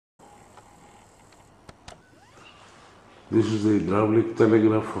This is the hydraulic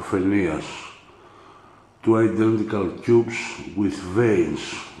telegraph of Aenias. Two identical tubes with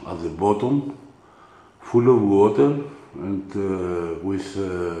veins at the bottom, full of water and with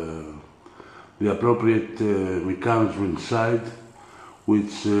the appropriate mechanism inside,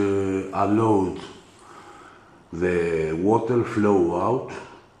 which allowed the water flow out,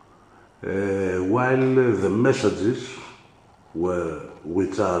 while the messages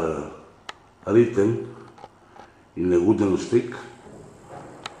which are written in a wooden stick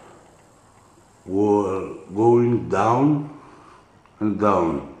were going down and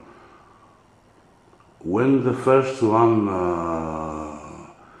down. When the first one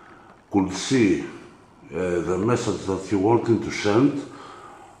could see the message that he wanted to send,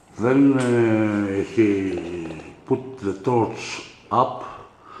 then he put the torch up,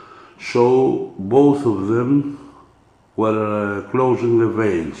 so both of them were closing the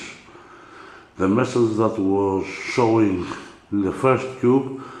veins. The message that was showing in the first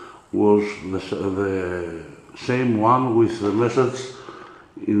tube was the same one with the message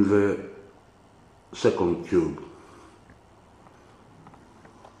in the second tube.